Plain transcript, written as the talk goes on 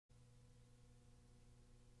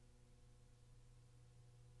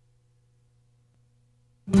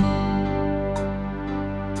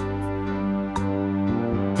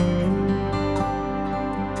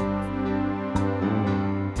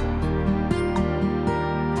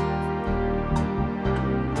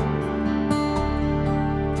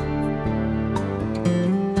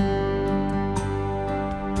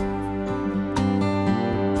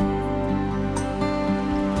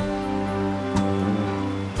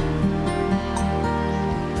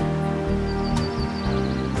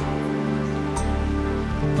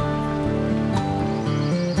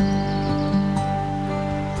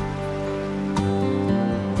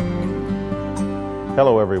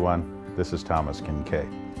Hello everyone, this is Thomas Kinkade.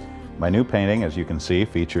 My new painting, as you can see,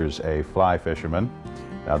 features a fly fisherman.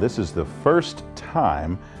 Now this is the first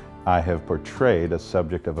time I have portrayed a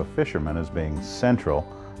subject of a fisherman as being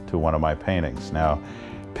central to one of my paintings. Now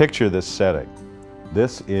picture this setting.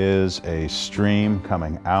 This is a stream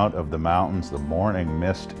coming out of the mountains. The morning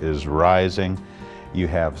mist is rising. You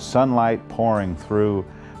have sunlight pouring through.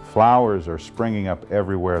 Flowers are springing up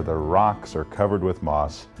everywhere. The rocks are covered with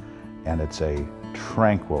moss. And it's a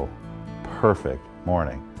tranquil, perfect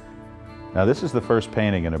morning. Now this is the first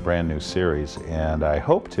painting in a brand new series, and I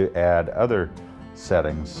hope to add other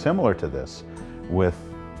settings similar to this with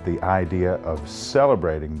the idea of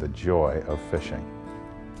celebrating the joy of fishing.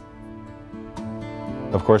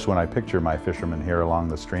 Of course, when I picture my fishermen here along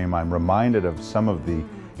the stream, I'm reminded of some of the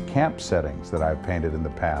camp settings that I've painted in the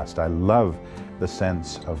past. I love the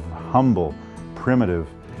sense of humble, primitive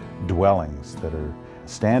dwellings that are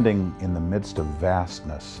standing in the midst of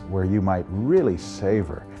vastness, where you might really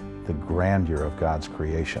savor the grandeur of God's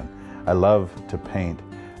creation. I love to paint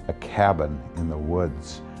a cabin in the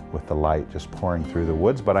woods with the light just pouring through the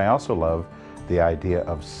woods, but I also love the idea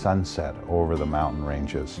of sunset over the mountain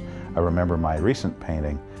ranges. I remember my recent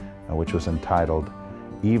painting, which was entitled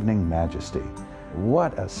Evening Majesty.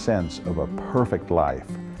 What a sense of a perfect life,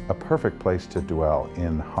 a perfect place to dwell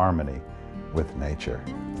in harmony with nature.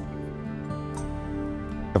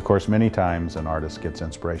 Of course, many times an artist gets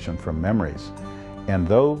inspiration from memories, and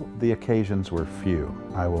though the occasions were few,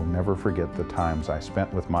 I will never forget the times I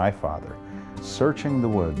spent with my father searching the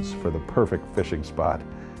woods for the perfect fishing spot.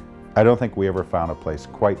 I don't think we ever found a place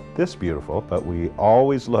quite this beautiful, but we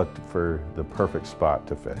always looked for the perfect spot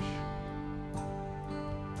to fish.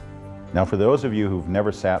 Now, for those of you who've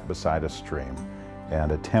never sat beside a stream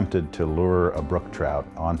and attempted to lure a brook trout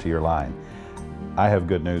onto your line, I have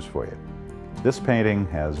good news for you. This painting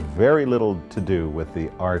has very little to do with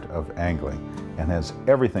the art of angling and has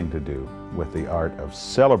everything to do with the art of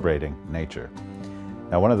celebrating nature.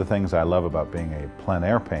 Now, one of the things I love about being a plein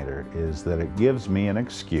air painter is that it gives me an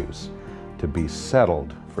excuse to be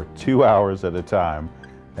settled for 2 hours at a time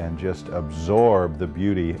and just absorb the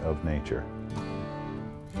beauty of nature.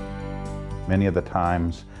 Many of the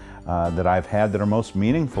times that I've had that are most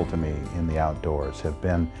meaningful to me in the outdoors have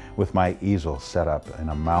been with my easel set up in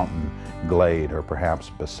a mountain glade or perhaps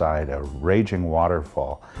beside a raging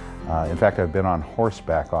waterfall. In fact, I've been on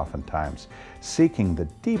horseback oftentimes, seeking the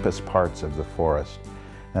deepest parts of the forest.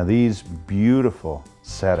 Now these beautiful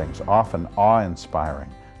settings, often awe-inspiring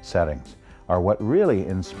settings, are what really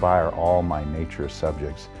inspire all my nature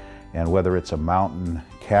subjects. And whether it's a mountain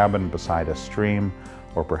cabin beside a stream,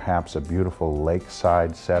 or perhaps a beautiful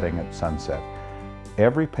lakeside setting at sunset,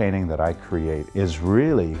 every painting that I create is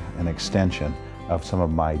really an extension of some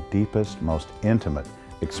of my deepest, most intimate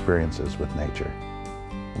experiences with nature.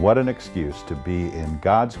 What an excuse to be in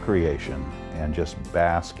God's creation and just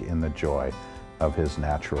bask in the joy of His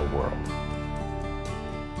natural world.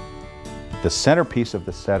 The centerpiece of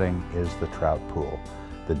the setting is the trout pool,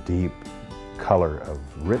 the deep color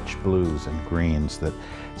of rich blues and greens that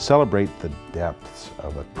celebrate the depths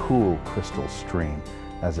of a cool crystal stream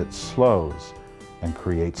as it slows and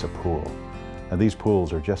creates a pool. Now these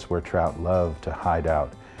pools are just where trout love to hide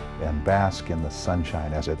out and bask in the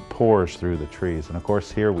sunshine as it pours through the trees. And of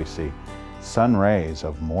course here we see sun rays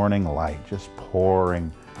of morning light just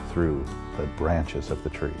pouring through the branches of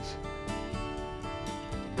the trees.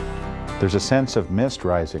 There's a sense of mist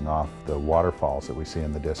rising off the waterfalls that we see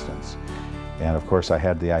in the distance. And of course I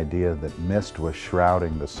had the idea that mist was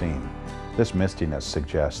shrouding the scene. This mistiness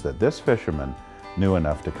suggests that this fisherman knew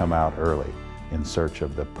enough to come out early in search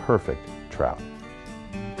of the perfect trout.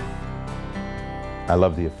 I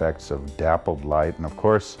love the effects of dappled light, and of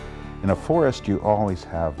course in a forest you always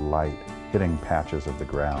have light hitting patches of the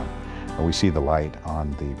ground. And we see the light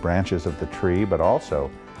on the branches of the tree, but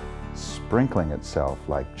also sprinkling itself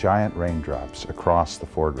like giant raindrops across the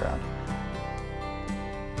foreground.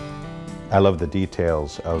 I love the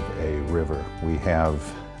details of a river. We have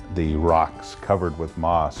the rocks covered with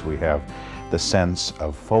moss. We have the sense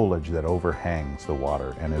of foliage that overhangs the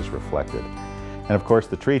water and is reflected. And of course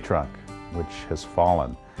the tree trunk, which has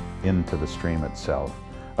fallen into the stream itself.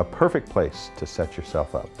 A perfect place to set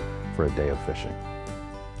yourself up for a day of fishing.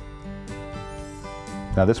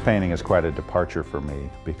 Now this painting is quite a departure for me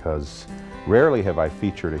because rarely have I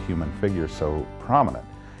featured a human figure so prominent.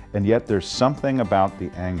 And yet there's something about the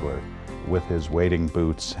angler with his wading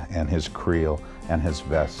boots and his creel and his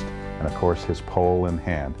vest and of course his pole in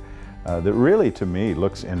hand that really to me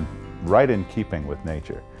looks right in keeping with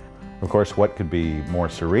nature. Of course, what could be more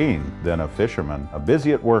serene than a fisherman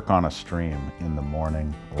busy at work on a stream in the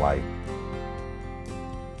morning light?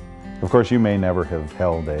 Of course, you may never have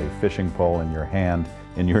held a fishing pole in your hand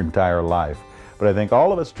in your entire life, but I think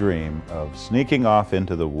all of us dream of sneaking off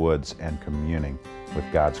into the woods and communing with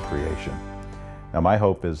God's creation. Now, my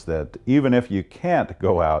hope is that even if you can't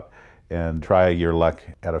go out and try your luck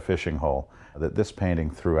at a fishing hole, that this painting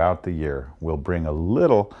throughout the year will bring a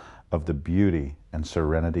little of the beauty and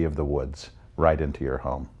serenity of the woods right into your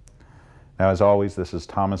home. Now, as always, this is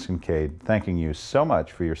Thomas Kinkade thanking you so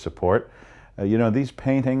much for your support. You know, these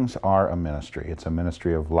paintings are a ministry. It's a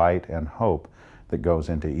ministry of light and hope that goes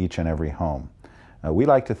into each and every home. We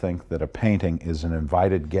like to think that a painting is an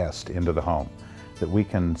invited guest into the home, that we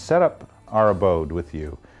can set up our abode with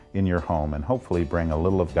you in your home and hopefully bring a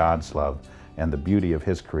little of God's love and the beauty of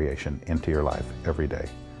His creation into your life every day.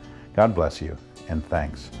 God bless you, and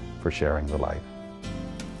thanks for sharing the light.